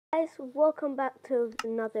Guys, welcome back to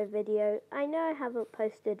another video. I know I haven't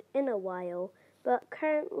posted in a while, but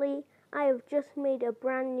currently I have just made a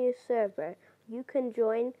brand new server you can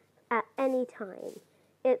join at any time.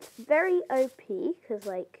 It's very OP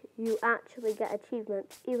because you actually get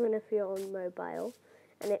achievements even if you're on mobile,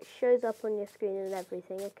 and it shows up on your screen and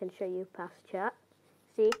everything. I can show you past chat.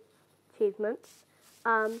 See? Achievements.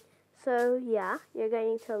 So yeah, you're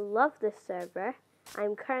going to love this server.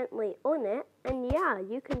 I'm currently on it, and yeah,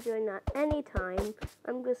 you can join at any time.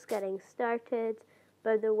 I'm just getting started.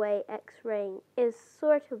 By the way, X-raying is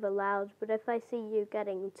sort of allowed, but if I see you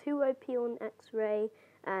getting too OP on X-ray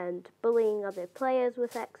and bullying other players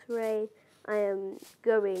with X-ray, I am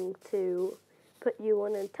going to put you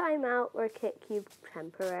on a timeout or kick you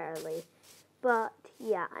temporarily. But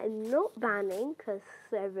yeah, I'm not banning because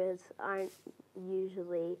servers aren't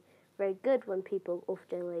usually very good when people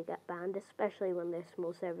often get banned, especially when they're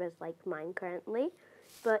small servers like mine currently.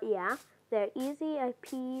 But yeah, they're easy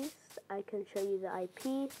IPs. I can show you the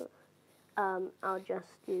IP. I'll just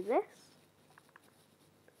do this.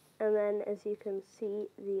 And then as you can see,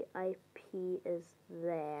 the IP is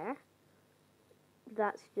there.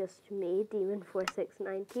 That's just me,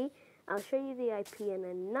 Demon4690. I'll show you the IP in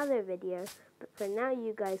another video, but for now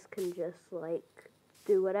you guys can just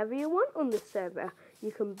do whatever you want on the server.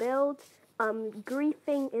 You can build.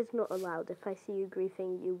 Griefing is not allowed. If I see you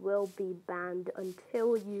griefing, you will be banned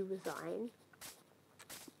until you resign.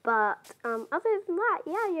 But other than that,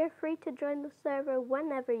 yeah, you're free to join the server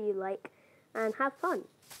whenever you like and have fun.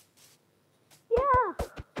 Yeah,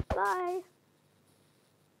 bye.